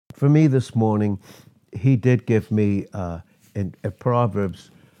for me this morning, he did give me in Proverbs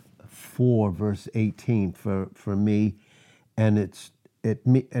 4, verse 18 for me, and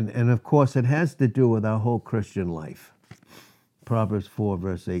and of course it has to do with our whole Christian life. Proverbs 4,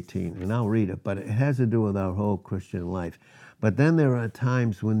 verse 18, and I'll read it, but it has to do with our whole Christian life. But then there are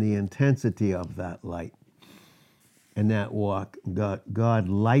times when the intensity of that light and that walk, God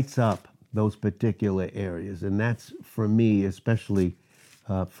lights up those particular areas, and that's for me, especially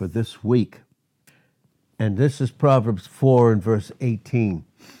for this week. And this is Proverbs 4 and verse 18.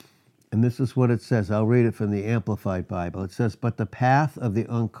 And this is what it says. I'll read it from the Amplified Bible. It says, "But the path of the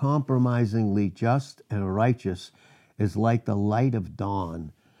uncompromisingly just and righteous is like the light of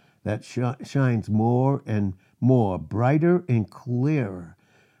dawn that shines more and more, brighter and clearer,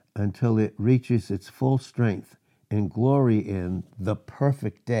 until it reaches its full strength and glory in the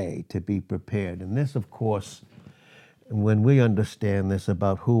perfect day to be prepared." And this, of course, when we understand this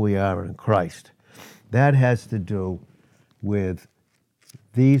about who we are in Christ, that has to do with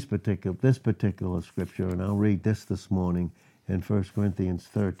this particular scripture, and I'll read this morning in 1 Corinthians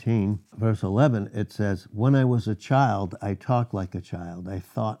 13, verse 11. It says, "When I was a child, I talked like a child, I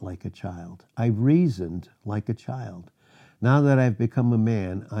thought like a child, I reasoned like a child. Now that I've become a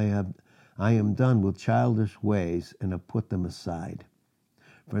man, I am done with childish ways and have put them aside.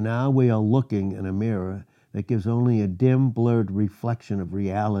 For now we are looking in a mirror that gives only a dim, blurred reflection of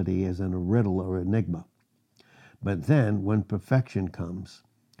reality as in a riddle or enigma. But then, when perfection comes,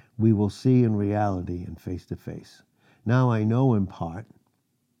 we will see in reality and face to face. Now I know in part,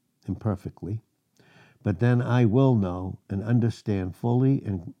 imperfectly, but then I will know and understand fully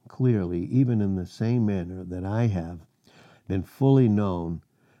and clearly, even in the same manner that I have been fully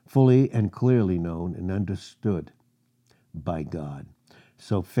and clearly known and understood by God."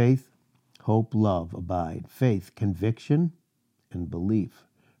 So faith, hope, love abide. Faith, conviction, and belief,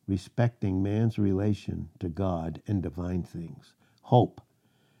 respecting man's relation to God and divine things. Hope,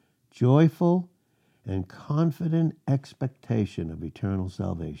 joyful and confident expectation of eternal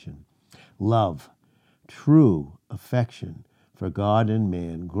salvation. Love, true affection for God and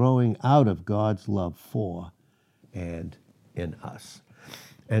man, growing out of God's love for and in us.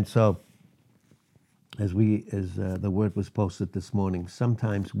 And so, as the word was posted this morning,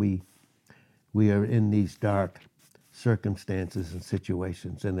 sometimes we are in these dark circumstances and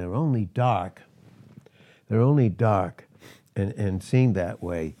situations, and they're only dark and seen that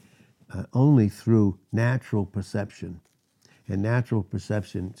way only through natural perception. And natural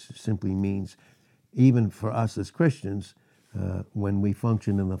perception simply means, even for us as Christians, when we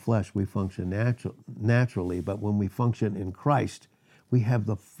function in the flesh, we function naturally, but when we function in Christ, we have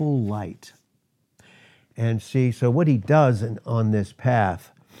the full light. And see, so what he does on this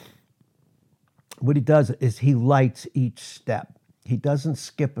path, what he does is he lights each step. He doesn't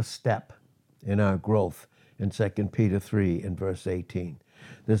skip a step in our growth in 2 Peter 3 and verse 18.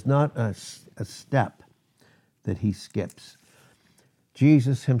 There's not a step that he skips.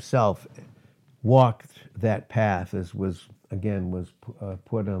 Jesus himself walked that path, as was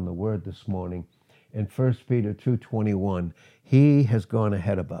put on the word this morning in 1 Peter 2:21. He has gone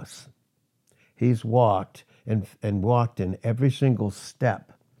ahead of us. He's walked and walked in every single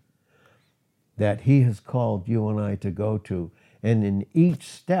step that he has called you and I to go to. And in each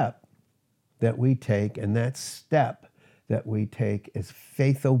step that we take, and that step that we take is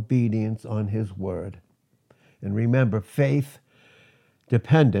faith obedience on his word. And remember, faith,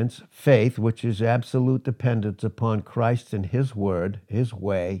 which is absolute dependence upon Christ and his word, his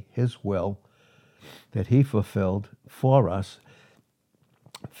way, his will, that he fulfilled for us.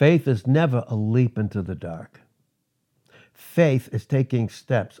 Faith is never a leap into the dark. Faith is taking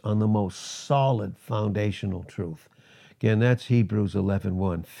steps on the most solid foundational truth. Again, that's Hebrews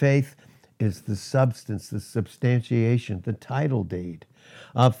 11:1. Faith is the substance, the substantiation, the title deed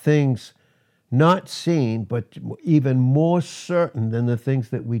of things not seen, but even more certain than the things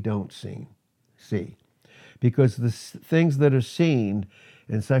that we don't see. Because the things that are seen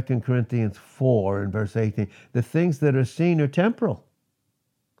in 2 Corinthians 4 and verse 18, the things that are seen are temporal.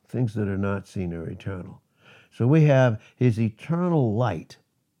 Things that are not seen are eternal. So we have his eternal light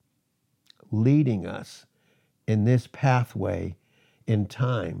leading us in this pathway in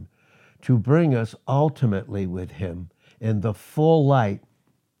time to bring us ultimately with him in the full light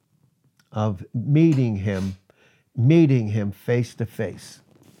of meeting him face to face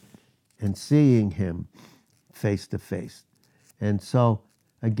and seeing him face to face. And so,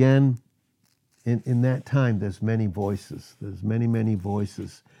 again, in that time, there's many voices. There's many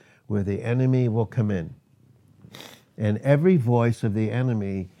voices where the enemy will come in. And every voice of the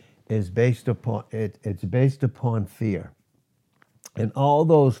enemy is based upon fear. And all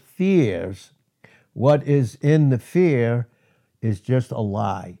those fears, what is in the fear is just a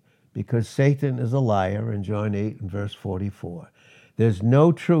lie, because Satan is a liar in John 8 and verse 44. There's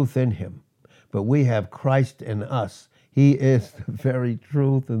no truth in him, but we have Christ in us. He is the very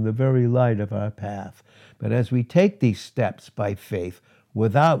truth and the very light of our path. But as we take these steps by faith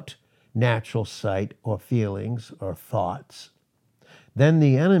without natural sight or feelings or thoughts, then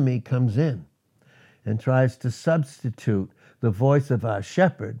the enemy comes in and tries to substitute the voice of our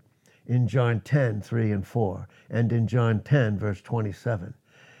shepherd in John 10, 3 and 4, and in John 10, verse 27.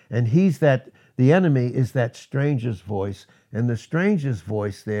 And the enemy is that stranger's voice. And the stranger's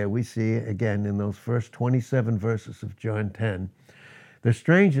voice there, we see again in those first 27 verses of John 10. The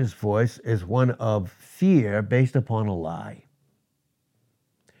stranger's voice is one of fear based upon a lie.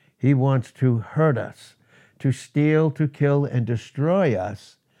 He wants to hurt us, to steal, to kill, and destroy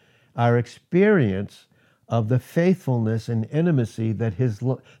us, our experience of the faithfulness and intimacy that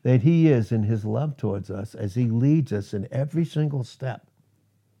he is in his love towards us as he leads us in every single step.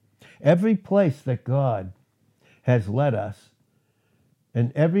 Every place that God has led us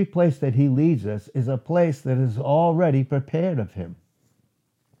and every place that he leads us is a place that is already prepared of him.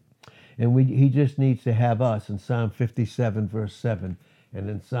 And he just needs to have us in Psalm 57, verse 7, and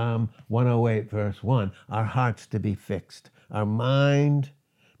in Psalm 108, verse 1, our hearts to be fixed, our mind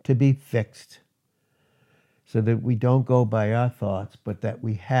to be fixed, so that we don't go by our thoughts, but that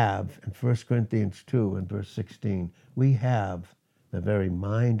we have, in 1 Corinthians 2 and verse 16, we have the very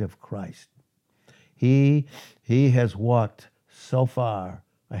mind of Christ. He has walked so far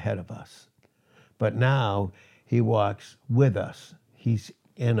ahead of us, but now he walks with us. He's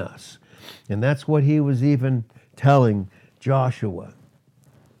in us. And that's what he was even telling Joshua.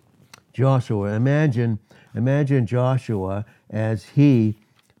 Imagine Joshua as he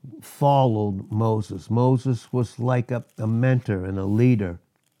followed Moses. Moses was like a mentor and a leader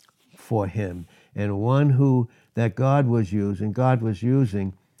for him, and one that God was using. God was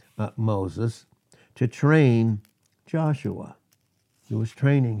using Moses to train Joshua. He was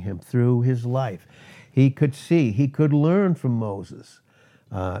training him through his life. He could learn from Moses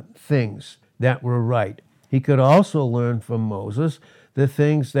things that were right. He could also learn from Moses the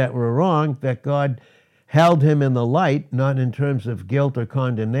things that were wrong, that God held him in the light, not in terms of guilt or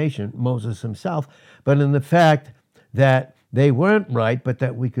condemnation, Moses himself, but in the fact that they weren't right, but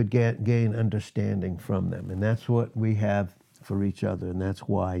that we could gain understanding from them. And that's what we have for each other. And that's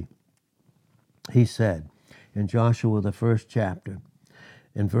why he said in Joshua, the first chapter,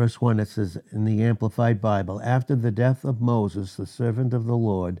 in verse 1, it says in the Amplified Bible, after the death of Moses, the servant of the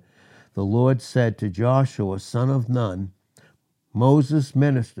Lord said to Joshua, son of Nun, Moses'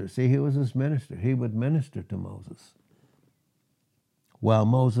 minister. See, he was his minister. He would minister to Moses while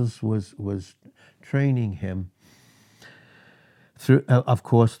Moses was training him, through, of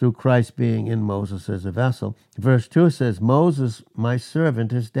course, through Christ being in Moses as a vessel. Verse 2 says, Moses, my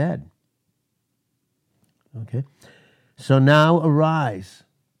servant, is dead. Okay? So now arise,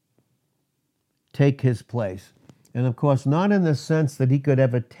 take his place. And of course, not in the sense that he could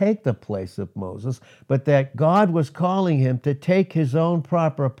ever take the place of Moses, but that God was calling him to take his own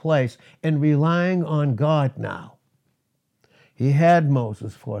proper place and relying on God now. He had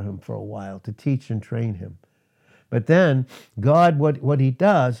Moses for him for a while to teach and train him. But then God, what he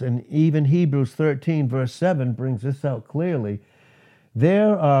does, and even Hebrews 13, verse 7 brings this out clearly,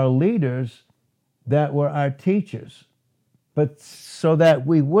 there are leaders that were our teachers. But so that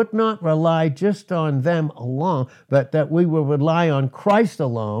we would not rely just on them alone, but that we would rely on Christ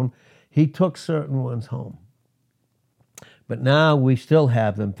alone, he took certain ones home. But now we still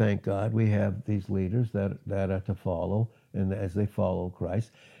have them, thank God. We have these leaders that are to follow, and as they follow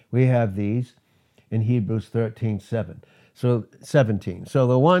Christ. We have these in Hebrews 13:17. So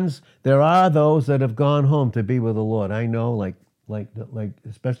there are those that have gone home to be with the Lord. I know, like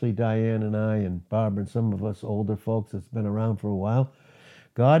especially Diane and I and Barbara and some of us older folks that's been around for a while,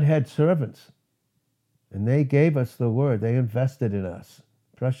 God had servants, and they gave us the word. They invested in us,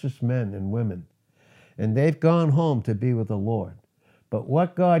 precious men and women, and they've gone home to be with the Lord. But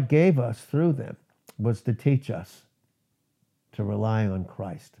what God gave us through them was to teach us to rely on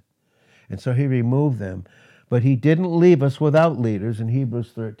Christ. And so he removed them. But he didn't leave us without leaders in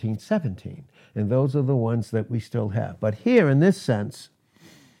Hebrews 13:17. And those are the ones that we still have. But here, in this sense,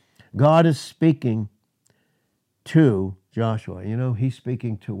 God is speaking to Joshua. You know, he's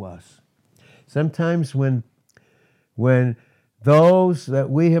speaking to us. Sometimes when those that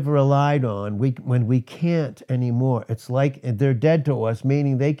we have relied on, when we can't anymore, it's like they're dead to us,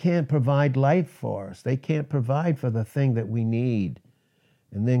 meaning they can't provide life for us. They can't provide for the thing that we need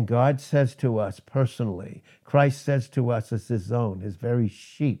And then God says to us personally, Christ says to us as his own, his very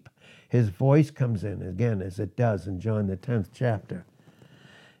sheep. His voice comes in again, as it does in John the 10th chapter,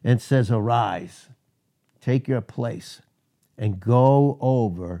 and says, arise, take your place, and go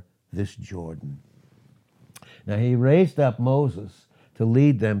over this Jordan. Now he raised up Moses to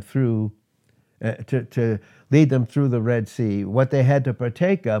lead them through to lead them through the Red Sea. What they had to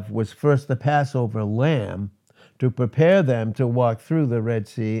partake of was first the Passover lamb to prepare them to walk through the Red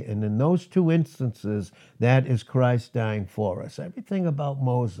Sea. And in those two instances, that is Christ dying for us. Everything about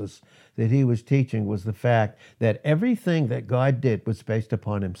Moses that he was teaching was the fact that everything that God did was based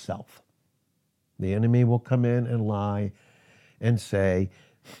upon himself. The enemy will come in and lie and say,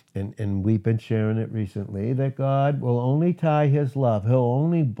 and we've been sharing it recently, that God will only tie his love. He'll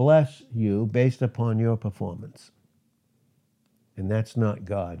only bless you based upon your performance. And that's not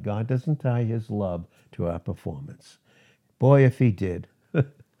God. God doesn't tie his love to our performance. Boy, if he did.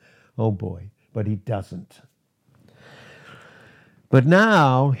 Oh boy, but he doesn't. But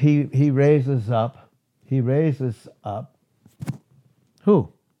now he raises up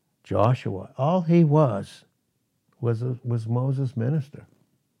who? Joshua. All he was Moses' minister.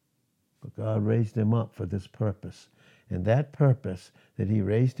 But God raised him up for this purpose. And that purpose that he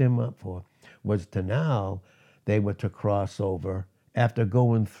raised him up for was to now, they were to cross over after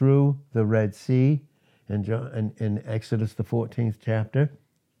going through the Red Sea in Exodus the 14th chapter.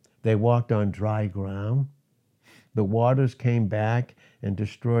 They walked on dry ground. The waters came back and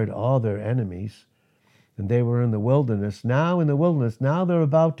destroyed all their enemies. And they were in the wilderness. Now they're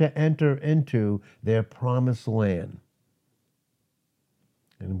about to enter into their promised land.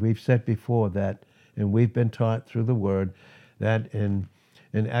 And we've said before that, and we've been taught through the Word, that in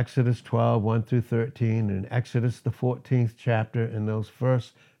Exodus 12, 1 through 13, in Exodus the 14th chapter, in those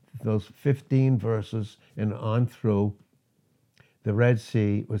 15 verses and on through, the Red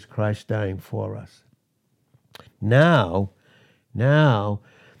Sea was Christ dying for us. Now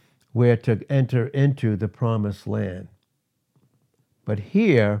we're to enter into the promised land. But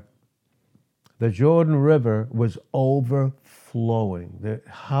here, the Jordan River was overflowing.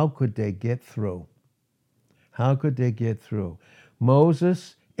 How could they get through? How could they get through?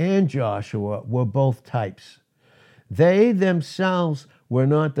 Moses and Joshua were both types. They themselves were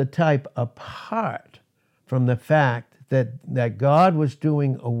not the type apart from the fact that God was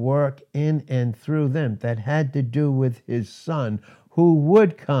doing a work in and through them that had to do with his Son, who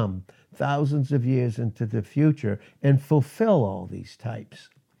would come thousands of years into the future and fulfill all these types.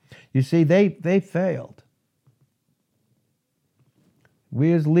 You see, they failed.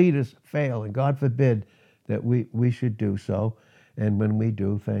 We as leaders fail, and God forbid that we should do so. And when we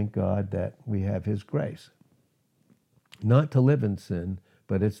do, thank God that we have his grace. Not to live in sin,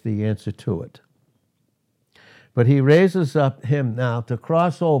 but it's the answer to it. But he raises up him now to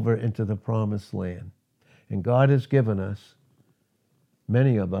cross over into the promised land. And God has given us,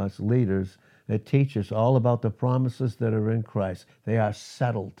 many of us leaders, that teach us all about the promises that are in Christ. They are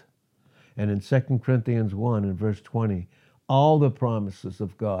settled. And in 2 Corinthians 1 and verse 20, all the promises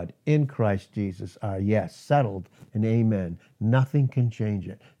of God in Christ Jesus are yes, settled, and amen. Nothing can change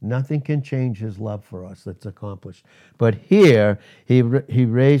it. Nothing can change his love for us that's accomplished. But here, he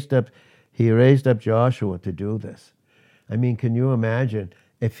raised up Joshua to do this. I mean, can you imagine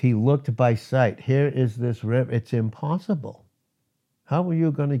if he looked by sight? Here is this river. It's impossible. How are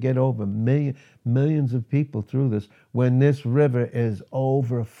you going to get over millions of people through this when this river is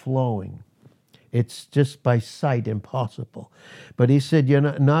overflowing? It's just by sight impossible. But he said,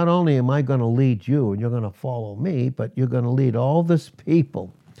 not only am I going to lead you and you're going to follow me, but you're going to lead all this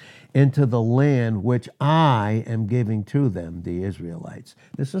people into the land which I am giving to them, the Israelites.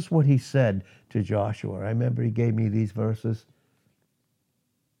 This is what he said to Joshua. I remember he gave me these verses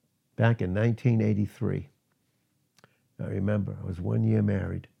back in 1983. I remember I was 1 year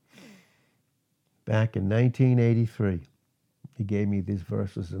married. Back in 1983. He gave me these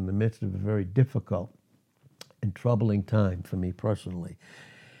verses in the midst of a very difficult and troubling time for me personally.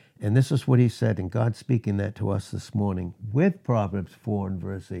 And this is what he said, and God speaking that to us this morning with Proverbs 4 and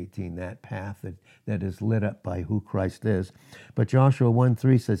verse 18, that path that is lit up by who Christ is. But Joshua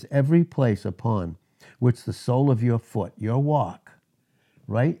 1:3 says, every place upon which the sole of your foot, your walk,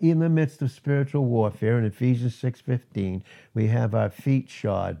 right in the midst of spiritual warfare, in Ephesians 6:15, we have our feet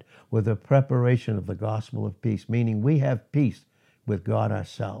shod with the preparation of the gospel of peace, meaning we have peace with God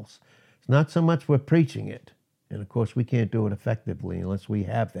ourselves. It's not so much we're preaching it, and of course we can't do it effectively unless we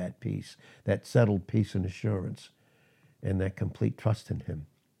have that peace, that settled peace and assurance, and that complete trust in him.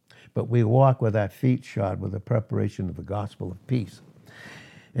 But we walk with our feet shod with the preparation of the gospel of peace.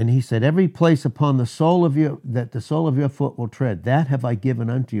 And he said, every place upon the sole of your, that the sole of your foot will tread, that have I given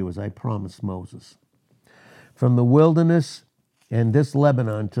unto you, as I promised Moses. From the wilderness and this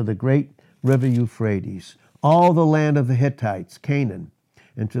Lebanon to the great river Euphrates, all the land of the Hittites, Canaan,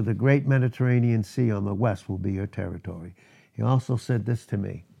 and to the great Mediterranean Sea on the west will be your territory. He also said this to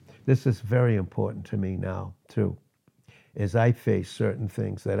me. This is very important to me now, too, as I face certain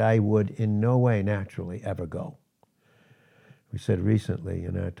things that I would in no way naturally ever go. We said recently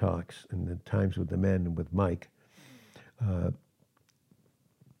in our talks, in the times with the men and with Mike,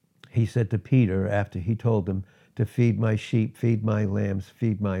 he said to Peter, after he told him to feed my sheep, feed my lambs,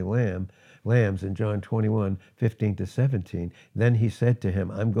 feed my lambs in John 21:15-17, then he said to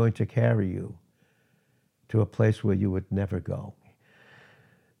him, I'm going to carry you to a place where you would never go.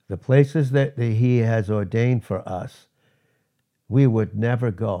 The places that he has ordained for us, we would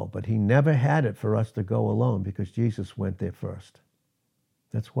never go, but he never had it for us to go alone because Jesus went there first.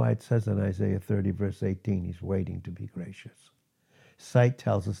 That's why it says in Isaiah 30, verse 18, he's waiting to be gracious. Sight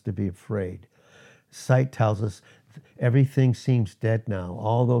tells us to be afraid. Sight tells us everything seems dead now.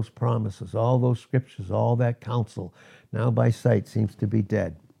 All those promises, all those scriptures, all that counsel, now by sight seems to be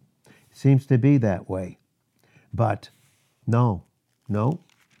dead. It seems to be that way. But no,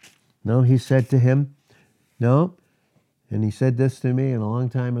 he said to him, no. And he said this to me a long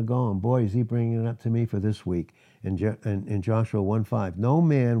time ago, and boy, is he bringing it up to me for this week in Joshua 1:5. No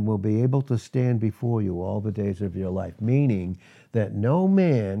man will be able to stand before you all the days of your life, meaning that no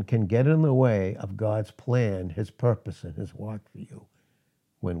man can get in the way of God's plan, his purpose, and his work for you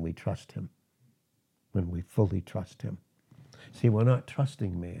when we trust him, when we fully trust him. See, we're not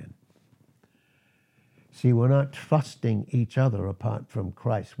trusting man. See, we're not trusting each other apart from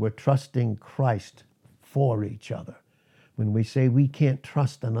Christ. We're trusting Christ for each other. When we say we can't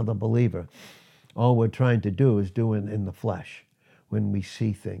trust another believer, all we're trying to do is do it in the flesh when we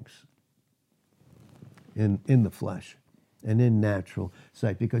see things in the flesh and in natural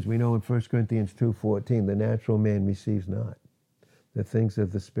sight. Because we know in 1 Corinthians 2:14, the natural man receives not the things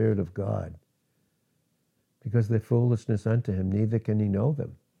of the Spirit of God, because they're foolishness unto him, neither can he know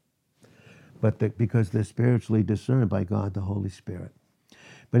them. But because they're spiritually discerned by God the Holy Spirit.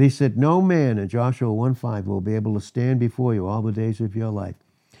 But he said, no man in Joshua 1:5 will be able to stand before you all the days of your life.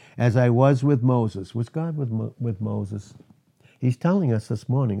 As I was with Moses. Was God with Moses? He's telling us this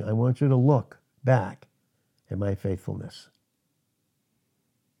morning, I want you to look back at my faithfulness.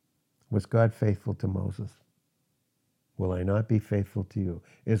 Was God faithful to Moses? Will I not be faithful to you?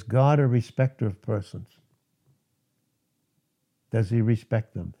 Is God a respecter of persons? Does he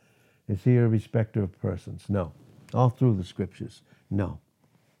respect them? Is he a respecter of persons? No. All through the scriptures, no.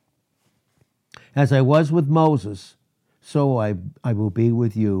 As I was with Moses, so I will be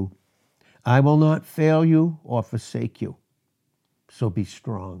with you. I will not fail you or forsake you. So be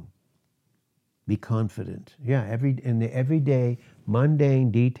strong. Be confident. Yeah, in the everyday,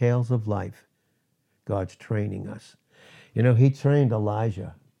 mundane details of life, God's training us. You know, he trained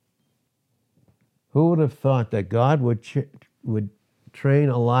Elijah. Who would have thought that God would train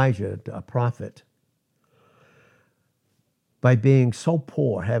Elijah, a prophet, by being so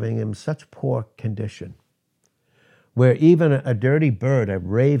poor, having him such poor condition, where even a dirty bird, a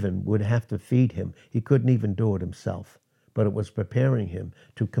raven, would have to feed him. He couldn't even do it himself, but it was preparing him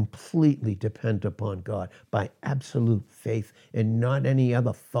to completely depend upon God by absolute faith and not any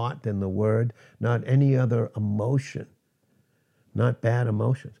other thought than the word, not any other emotion, not bad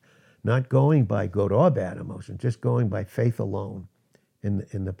emotions, not going by good or bad emotions, just going by faith alone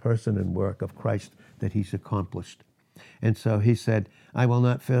in the person and work of Christ that he's accomplished. And so he said, I will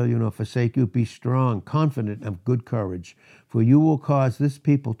not fail you nor forsake you. Be strong, confident, of good courage, for you will cause this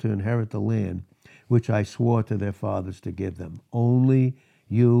people to inherit the land which I swore to their fathers to give them. Only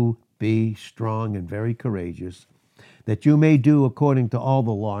you be strong and very courageous, that you may do according to all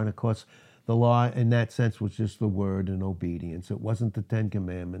the law. And of course, the law in that sense was just the word and obedience. It wasn't the 10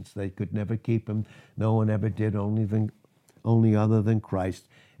 Commandments. They could never keep them. No one ever did, only other than Christ.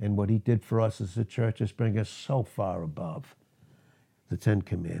 And what he did for us as a church is bring us so far above the 10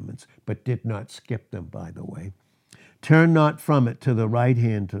 Commandments, but did not skip them, by the way. Turn not from it to the right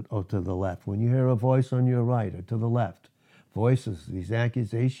hand or to the left. When you hear a voice on your right or to the left, voices, these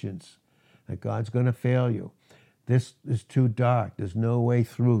accusations that God's going to fail you. This is too dark. There's no way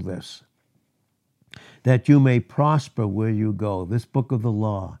through this. That you may prosper where you go. This book of the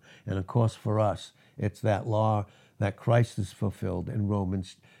law. And of course for us, it's that law that Christ has fulfilled in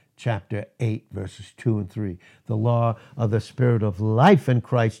Romans chapter 8, verses 2 and 3. The law of the Spirit of life in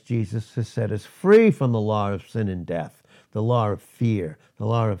Christ Jesus has set us free from the law of sin and death, the law of fear, the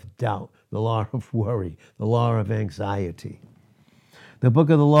law of doubt, the law of worry, the law of anxiety. The book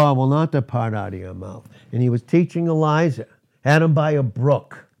of the law will not depart out of your mouth. And he was teaching Elijah, had him by a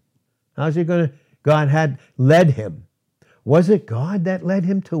brook. How's he going to? God had led him. Was it God that led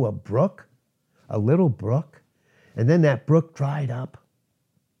him to a brook? A little brook? And then that brook dried up?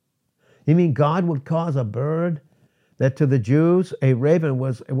 You mean God would cause a bird that to the Jews, a raven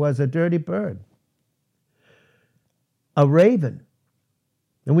was a dirty bird? A raven.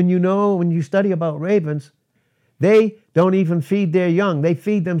 And when you study about ravens, they don't even feed their young. They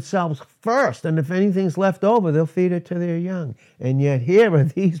feed themselves first. And if anything's left over, they'll feed it to their young. And yet here are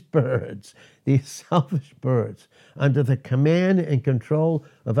these birds, these selfish birds, under the command and control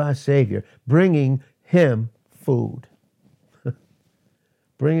of our Savior, bringing him food.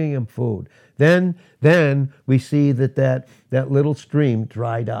 Bringing him food. Then we see that little stream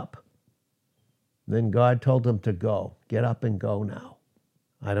dried up. Then God told him to go. Get up and go now.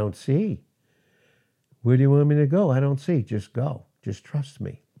 I don't see. Where do you want me to go? I don't see. Just go. Just trust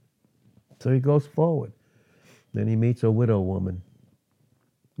me. So he goes forward. Then he meets a widow woman.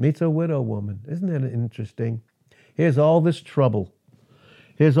 Isn't that interesting? Here's all this trouble.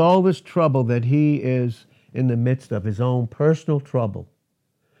 Here's all this trouble that he is in the midst of, his own personal trouble.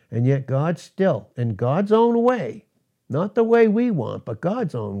 And yet God still, in God's own way, not the way we want, but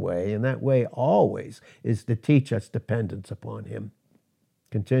God's own way, and that way always is to teach us dependence upon him.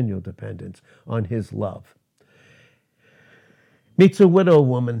 Continual dependence on his love. Meets a widow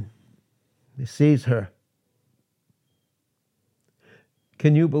woman. He sees her.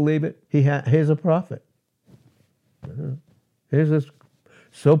 Can you believe it? Here's a prophet. Here's this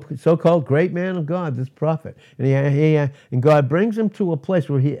so-called great man of God, this prophet. And God brings him to a place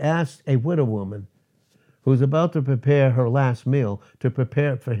where he asks a widow woman who's about to prepare her last meal to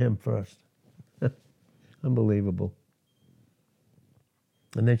prepare it for him first. Unbelievable.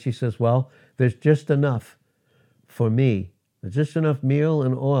 And then she says, well, there's just enough for me. There's just enough meal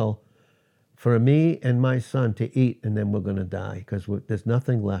and oil for me and my son to eat, and then we're going to die because there's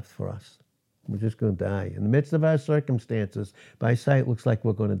nothing left for us. We're just going to die. In the midst of our circumstances, by sight, looks like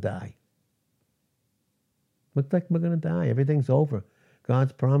we're going to die. Looks like we're going to die. Everything's over.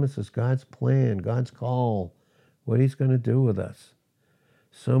 God's promises, God's plan, God's call, what he's going to do with us.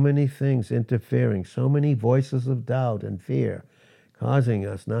 So many things interfering, so many voices of doubt and fear, causing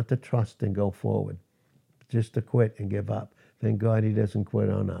us not to trust and go forward, just to quit and give up. Thank God he doesn't quit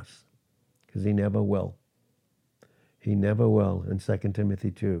on us, because he never will. He never will. In 2 Timothy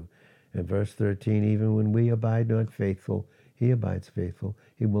 2, in verse 13, even when we abide not faithful, he abides faithful.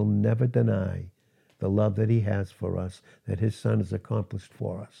 He will never deny the love that he has for us, that his Son has accomplished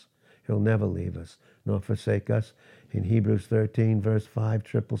for us. He'll never leave us nor forsake us. In Hebrews 13, verse 5,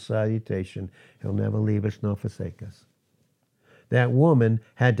 triple salutation, he'll never leave us nor forsake us. That woman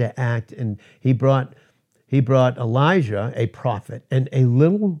had to act, and he brought Elijah, a prophet, and a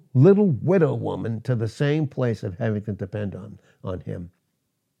little widow woman to the same place of having to depend on him.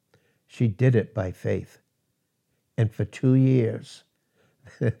 She did it by faith. And for 2 years,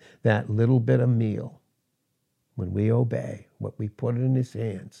 that little bit of meal, when we obey what we put in his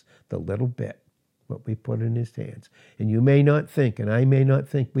hands, the little bit, what we put in his hands. And you may not think, and I may not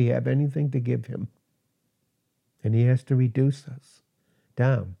think we have anything to give him. And he has to reduce us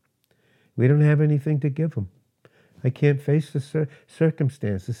down. We don't have anything to give him. I can't face the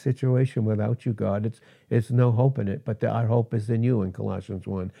circumstance, the situation without you, God. It's no hope in it, but our hope is in you in Colossians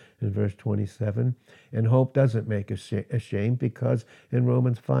 1 in verse 27. And hope doesn't make us ashamed, because in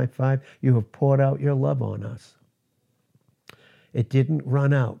Romans 5:5, you have poured out your love on us. It didn't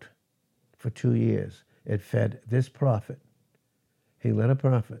run out for 2 years. It fed this prophet. He led a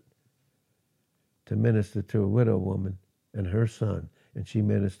prophet to minister to a widow woman and her son, and she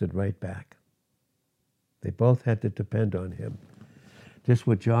ministered right back. They both had to depend on him. Just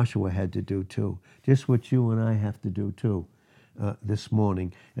what Joshua had to do too. Just what you and I have to do too this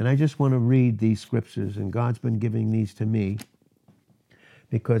morning. And I just want to read these scriptures, and God's been giving these to me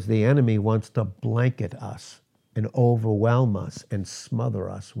because the enemy wants to blanket us and overwhelm us and smother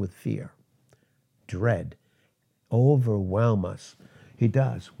us with fear, dread, overwhelm us. He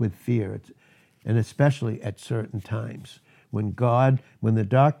does with fear, and especially at certain times when the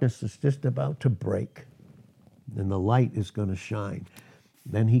darkness is just about to break and the light is going to shine.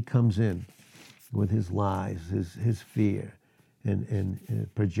 Then he comes in with his lies, his fear, and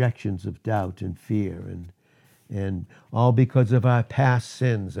projections of doubt and fear, and all because of our past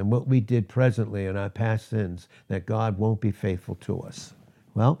sins and what we did presently in our past sins, that God won't be faithful to us.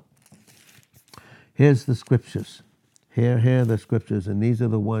 Well, here's the scriptures. Here are the scriptures, and these are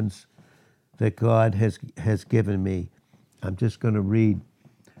the ones that God has given me. I'm going to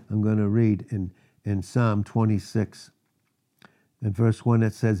read in Psalm 26, In verse 1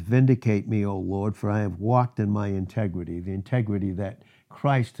 it says, "Vindicate me, O Lord, for I have walked in my integrity," the integrity that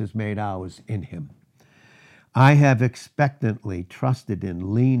Christ has made ours in him. "I have expectantly trusted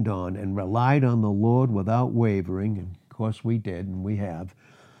in, leaned on, and relied on the Lord without wavering." And of course we did, and we have,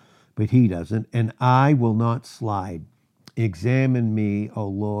 but he doesn't. "And I will not slide. Examine me, O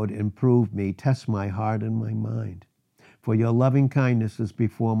Lord, and prove me. Test my heart and my mind. For your loving kindness is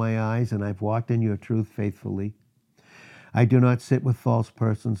before my eyes, and I've walked in your truth faithfully. I do not sit with false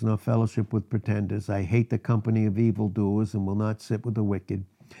persons, nor fellowship with pretenders. I hate the company of evildoers, and will not sit with the wicked.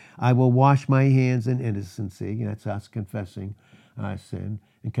 I will wash my hands in innocency." That's us confessing our sin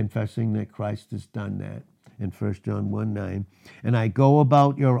and confessing that Christ has done that in 1 John 1:9. "And I go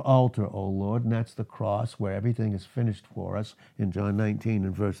about your altar, O Lord," and that's the cross where everything is finished for us in John 19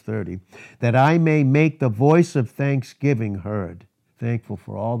 and verse 30, "that I may make the voice of thanksgiving heard." Thankful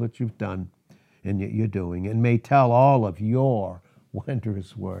for all that you've done and you're doing, "and may tell all of your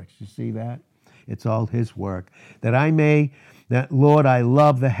wondrous works." You see that? It's all his work. That Lord, I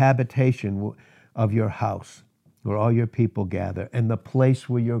love the habitation of your house where all your people gather, and the place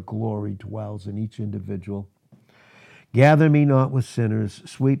where your glory dwells in each individual. "Gather me not with sinners,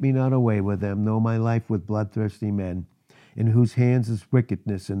 sweep me not away with them, know my life with bloodthirsty men, in whose hands is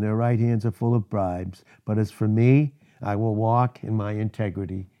wickedness, and their right hands are full of bribes. But as for me, I will walk in my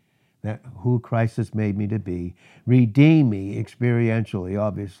integrity, that who Christ has made me to be. Redeem me experientially,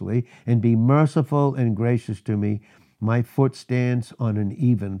 obviously, and be merciful and gracious to me. My foot stands on an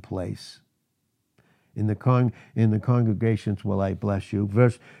even place. In the congregations will I bless you."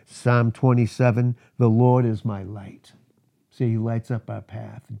 Psalm 27, "The Lord is my light." See, he lights up our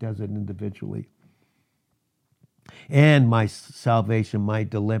path. He does it individually. "And my salvation, my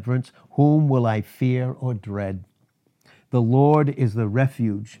deliverance. Whom will I fear or dread? The Lord is the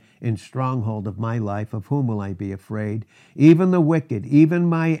refuge and stronghold of my life. Of whom will I be afraid? Even the wicked, even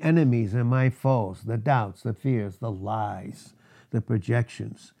my enemies and my foes, the doubts, the fears, the lies, the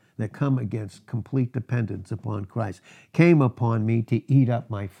projections that come against complete dependence upon Christ, came upon me to eat up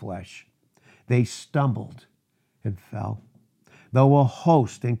my flesh. They stumbled and fell. Though a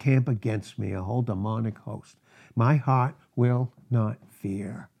host encamp against me, a whole demonic host, my heart will not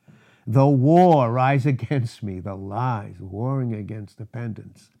fear. Though war rise against me," the lies, warring against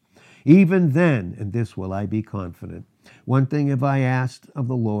dependence, "even then, in this will I be confident. One thing have I asked of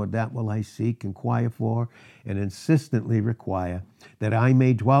the Lord, that will I seek, inquire for, and insistently require, that I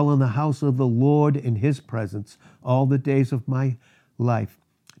may dwell in the house of the Lord in his presence all the days of my life,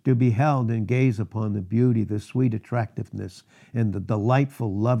 to behold and gaze upon the beauty, the sweet attractiveness, and the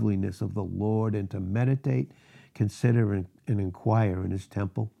delightful loveliness of the Lord, and to meditate, consider, and inquire in his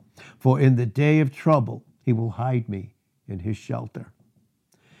temple. For in the day of trouble he will hide me in his shelter.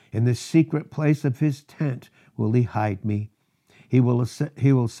 In the secret place of his tent will he hide me. He will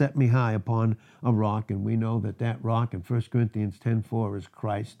set me high upon a rock," and we know that rock in 1 Corinthians 10:4 is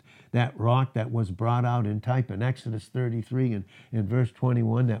Christ. That rock that was brought out in type in Exodus 33 and in verse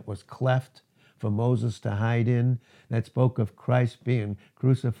 21, that was cleft for Moses to hide in, that spoke of Christ being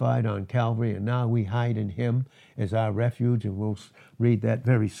crucified on Calvary, and now we hide in him as our refuge, and we'll read that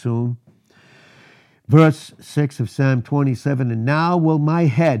very soon. Verse 6 of Psalm 27, "And now will my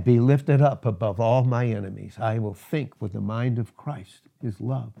head be lifted up above all my enemies. I will think with the mind of Christ, his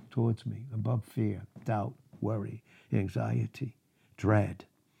love towards me, above fear, doubt, worry, anxiety, dread.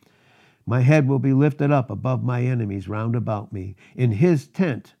 My head will be lifted up above my enemies round about me. In his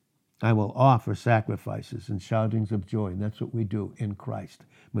tent I will offer sacrifices and shoutings of joy." And that's what we do in Christ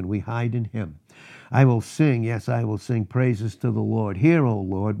when we hide in him. "I will sing, yes, I will sing praises to the Lord. Hear, O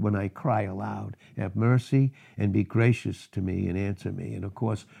Lord, when I cry aloud. Have mercy and be gracious to me and answer me." And of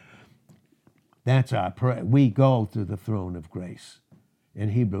course, that's our prayer. We go to the throne of grace in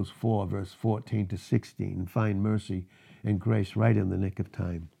Hebrews 4, verse 14 to 16, and find mercy and grace right in the nick of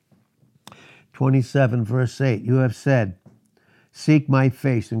time. 27, verse 8, "You have said, seek my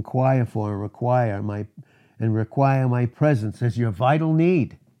face, inquire for, and require my presence as your vital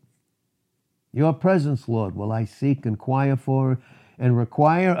need. Your presence, Lord, will I seek, inquire for, and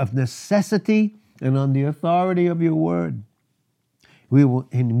require of necessity and on the authority of your word."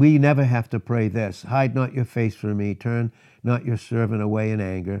 We never have to pray this: "Hide not your face from me, turn not your servant away in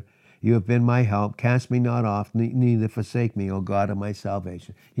anger. You have been my help. Cast me not off, neither forsake me, O God of my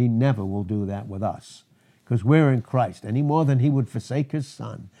salvation." He never will do that with us, because we're in Christ. Any more than he would forsake his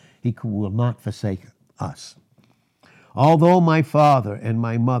son, he will not forsake us. "Although my father and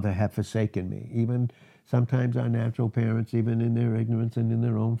my mother have forsaken me," even sometimes our natural parents, even in their ignorance and in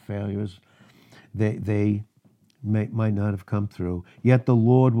their own failures, they might not have come through, "yet the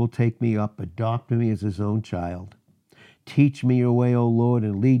Lord will take me up, adopt me as his own child. Teach me your way, O Lord,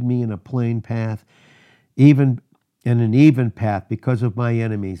 and lead me in a plain path, even in an even path because of my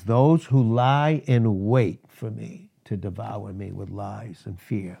enemies, those who lie in wait for me to devour me with lies and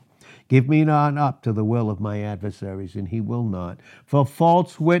fear. Give me not up to the will of my adversaries, and he will not. For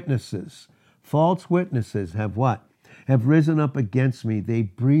false witnesses have what? Have risen up against me. They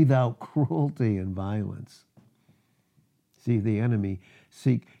breathe out cruelty and violence. See, the enemy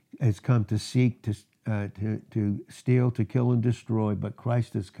has come to seek, to steal, to kill, and destroy, but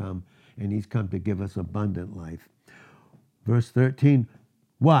Christ has come, and he's come to give us abundant life. Verse 13,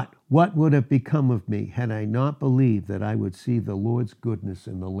 what would have become of me had I not believed that I would see the Lord's goodness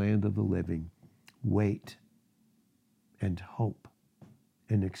in the land of the living? Wait and hope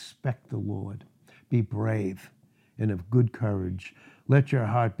and expect the Lord. Be brave and of good courage. Let your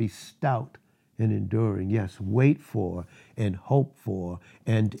heart be stout and enduring. Yes, wait for and hope for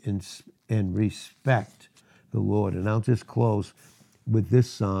and respect the Lord. And I'll just close with this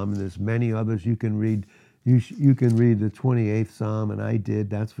psalm, and there's many others you can read. You can read the 28th Psalm, and I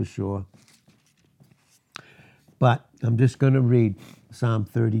did, that's for sure. But I'm just going to read Psalm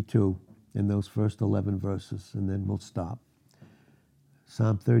 32 in those first 11 verses, and then we'll stop.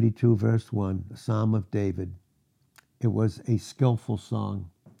 Psalm 32, verse 1, the Psalm of David. It was a skillful song.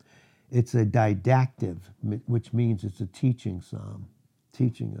 It's a didactive, which means it's a teaching psalm,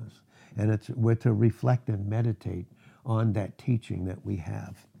 teaching us. And we're to reflect and meditate on that teaching that we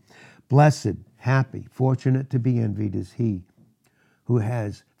have. Blessed, happy, fortunate to be envied is he who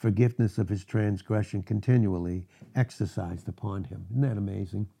has forgiveness of his transgression continually exercised upon him. Isn't that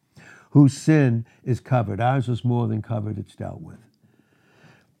amazing? Whose sin is covered. Ours is more than covered, it's dealt with.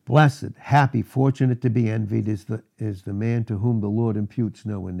 Blessed, happy, fortunate to be envied is the man to whom the Lord imputes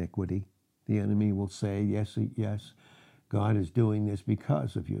no iniquity. The enemy will say, yes, God is doing this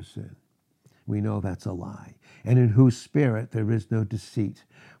because of your sin. We know that's a lie. And in whose spirit there is no deceit.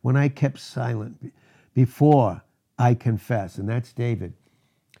 When I kept silent before I confess, and that's David.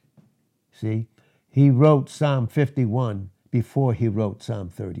 See, he wrote Psalm 51 before he wrote Psalm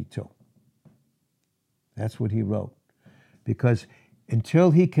 32. That's what he wrote. Because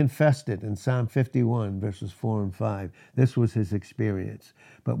until he confessed it in Psalm 51, verses 4 and 5, this was his experience.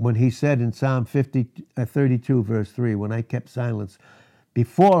 But when he said in Psalm 32, verse 3, when I kept silence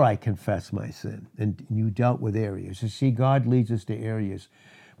before I confessed my sin, and you dealt with areas. You see, God leads us to areas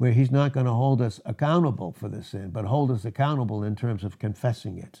where he's not going to hold us accountable for the sin, but hold us accountable in terms of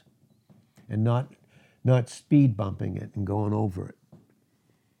confessing it and not speed bumping it and going over it.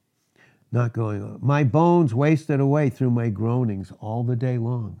 Not going on. My bones wasted away through my groanings all the day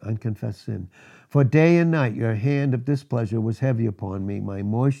long, unconfessed sin. For day and night your hand of displeasure was heavy upon me. My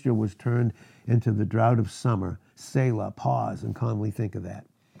moisture was turned into the drought of summer. Selah, pause and calmly think of that.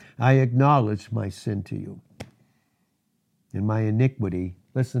 I acknowledged my sin to you. And my iniquity,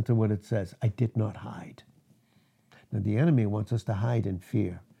 listen to what it says, I did not hide. Now the enemy wants us to hide in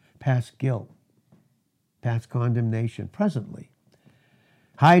fear, past guilt, past condemnation, presently.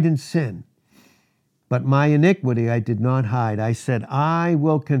 Hide in sin. But my iniquity I did not hide. I said, I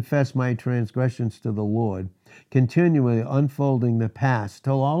will confess my transgressions to the Lord, continually unfolding the past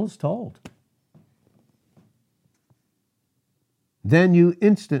till all is told. Then you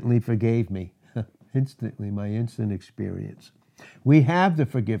instantly forgave me. Instantly, my instant experience. We have the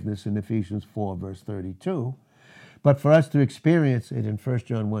forgiveness in Ephesians 4, verse 32. But for us to experience it in 1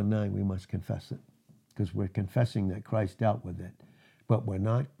 John 1:9, we must confess it. Because we're confessing that Christ dealt with it. But we're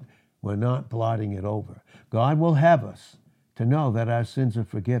not blotting it over. God will have us to know that our sins are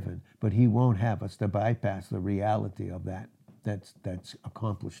forgiven, but he won't have us to bypass the reality of that. That's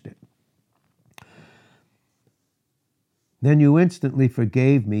accomplished it. Then you instantly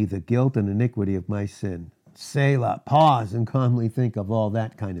forgave me the guilt and iniquity of my sin. Selah, pause and calmly think of all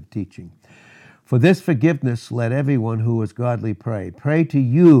that kind of teaching. For this forgiveness let everyone who is godly pray. Pray to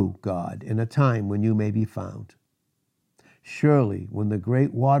you, God, in a time when you may be found. Surely, when the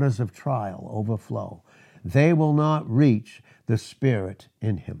great waters of trial overflow, they will not reach the spirit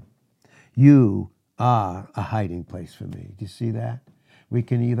in him. You are a hiding place for me. Do you see that? We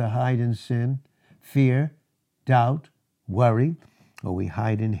can either hide in sin, fear, doubt, worry, or we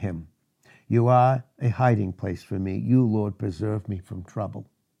hide in him. You are a hiding place for me. You, Lord, preserve me from trouble.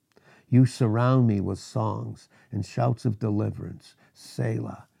 You surround me with songs and shouts of deliverance.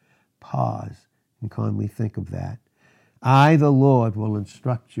 Selah. Pause and calmly think of that. I, the Lord, will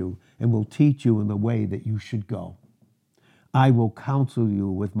instruct you and will teach you in the way that you should go. I will counsel you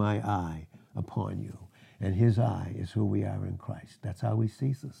with my eye upon you. And his eye is who we are in Christ. That's how he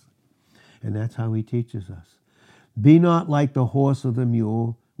sees us. And that's how he teaches us. Be not like the horse or the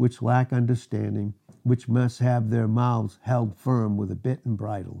mule, which lack understanding, which must have their mouths held firm with a bit and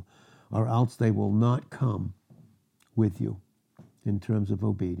bridle, or else they will not come with you in terms of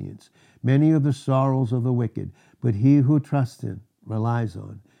obedience. Many are the sorrows of the wicked, but he who trusts in, relies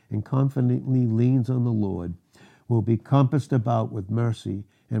on, and confidently leans on the Lord will be compassed about with mercy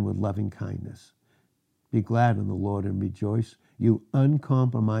and with loving kindness. Be glad in the Lord and rejoice, you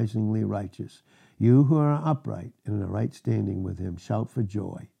uncompromisingly righteous. You who are upright and in a right standing with him, shout for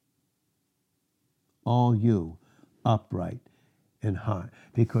joy. All you upright in heart.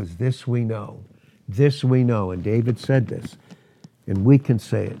 Because this we know, and David said this, and we can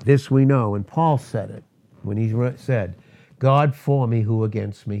say it. This we know, and Paul said it when he said, God for me, who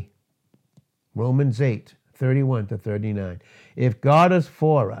against me? Romans 8:31-39. If God is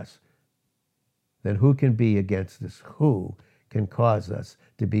for us, then who can be against us? Who can cause us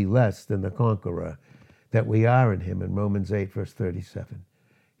to be less than the conqueror that we are in him in Romans 8, verse 37?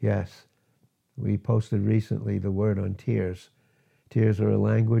 Yes, we posted recently the word on tears. Tears are a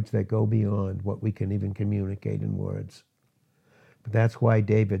language that go beyond what we can even communicate in words. But that's why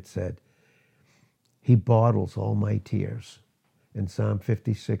David said, he bottles all my tears. In Psalm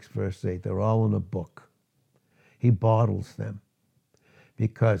 56, verse 8, they're all in a book. He bottles them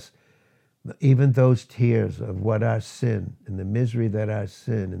because even those tears of what our sin and the misery that our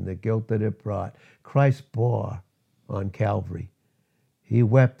sin and the guilt that it brought, Christ bore on Calvary. He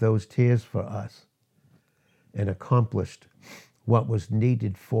wept those tears for us and accomplished what was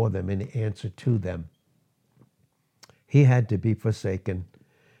needed for them in answer to them. He had to be forsaken.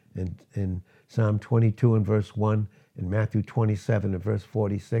 In Psalm 22 and verse 1, in Matthew 27 and verse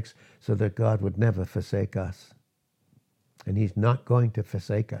 46, so that God would never forsake us. And he's not going to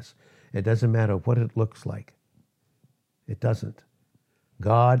forsake us. It doesn't matter what it looks like. It doesn't.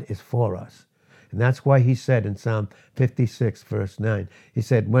 God is for us. And that's why he said in Psalm 56, verse 9, he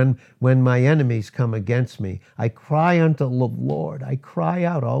said, when my enemies come against me, I cry unto the Lord. I cry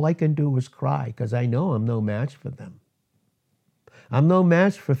out. All I can do is cry because I know I'm no match for them. I'm no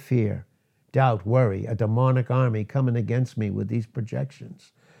match for fear, doubt, worry, a demonic army coming against me with these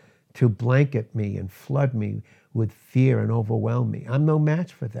projections to blanket me and flood me with fear and overwhelm me. I'm no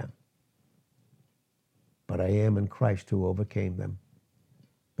match for them. But I am in Christ who overcame them.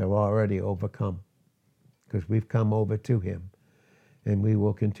 They're already overcome because we've come over to him and we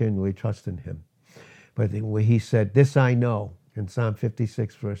will continually trust in him. But he said, this I know, in Psalm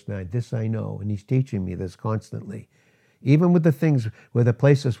 56, verse 9, this I know, and he's teaching me this constantly. Even with the things, with the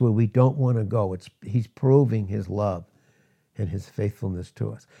places where we don't want to go, he's proving his love and his faithfulness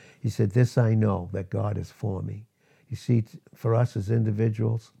to us. He said, this I know, that God is for me. You see, for us as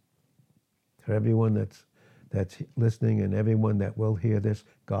individuals, for everyone that's listening and everyone that will hear this,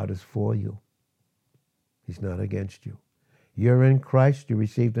 God is for you. He's not against you. You're in Christ. You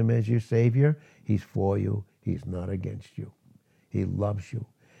received him as your Savior. He's for you. He's not against you. He loves you,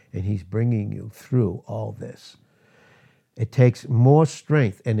 and he's bringing you through all this. It takes more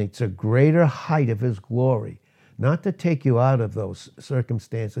strength, and it's a greater height of his glory, not to take you out of those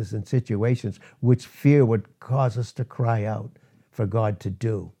circumstances and situations which fear would cause us to cry out for God to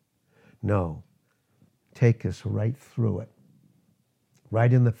do. No, take us right through it,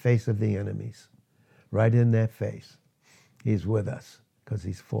 right in the face of the enemies, right in their face. He's with us because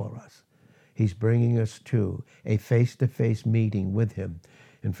he's for us. He's bringing us to a face-to-face meeting with him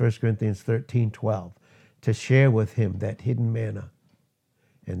in 1 Corinthians 13:12 to share with him that hidden manna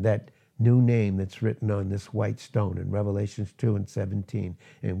and that new name that's written on this white stone in Revelations 2 and 17.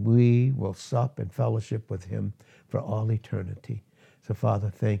 And we will sup and fellowship with him for all eternity. So,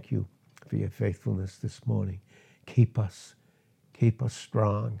 Father, thank you for your faithfulness this morning. Keep us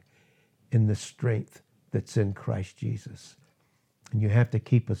strong in the strength that's in Christ Jesus. And you have to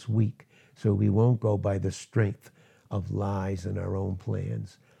keep us weak so we won't go by the strength of lies and our own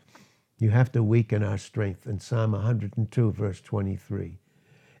plans. You have to weaken our strength in Psalm 102, verse 23,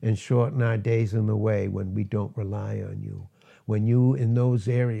 and shorten our days in the way when we don't rely on you. When you, in those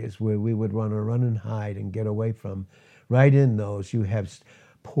areas where we would want to run and hide and get away from, right in those, you have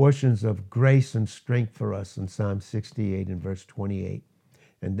portions of grace and strength for us in Psalm 68 and verse 28.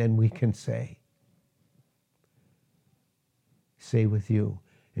 And then we can say with you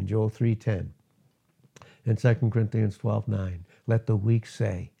in Joel 3:10 and 2 Corinthians 12:9, let the weak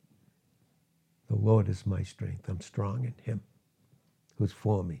say, the Lord is my strength. I'm strong in him who's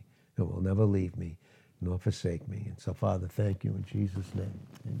for me and will never leave me nor forsake me. And so, Father, thank you in Jesus' name.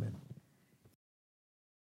 Amen.